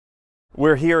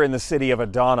We're here in the city of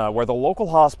Adana, where the local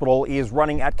hospital is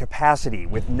running at capacity,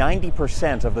 with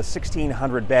 90% of the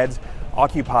 1,600 beds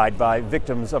occupied by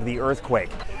victims of the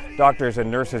earthquake. Doctors and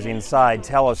nurses inside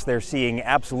tell us they're seeing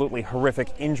absolutely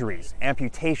horrific injuries,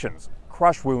 amputations,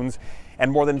 crush wounds,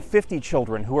 and more than 50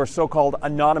 children who are so-called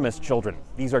anonymous children.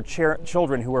 These are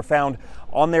children who were found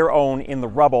on their own in the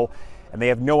rubble, and they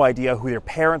have no idea who their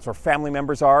parents or family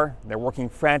members are. They're working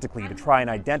frantically to try and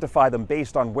identify them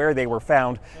based on where they were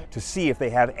found, to see if they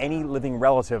have any living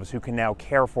relatives who can now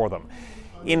care for them.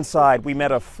 Inside, we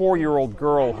met a 4-year-old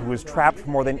girl who was trapped for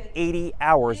more than 80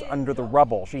 hours under the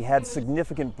rubble. She had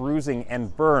significant bruising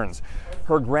and burns.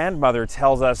 Her grandmother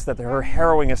tells us that her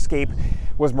harrowing escape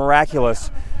was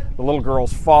miraculous. The little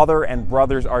girl's father and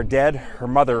brothers are dead. Her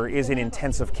mother is in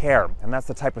intensive care, and that's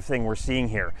the type of thing we're seeing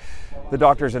here. The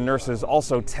doctors and nurses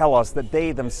also tell us that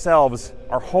they themselves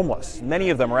are homeless. Many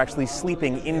of them are actually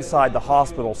sleeping inside the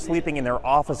hospital, sleeping in their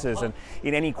offices and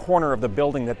in any corner of the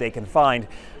building that they can find.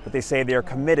 But they say they are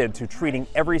committed to treating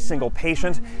every single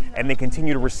patient, and they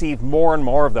continue to receive more and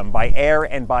more of them by air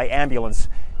and by ambulance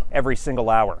every single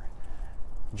hour.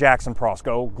 Jackson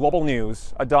Proskow, Global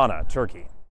News, Adana, Turkey.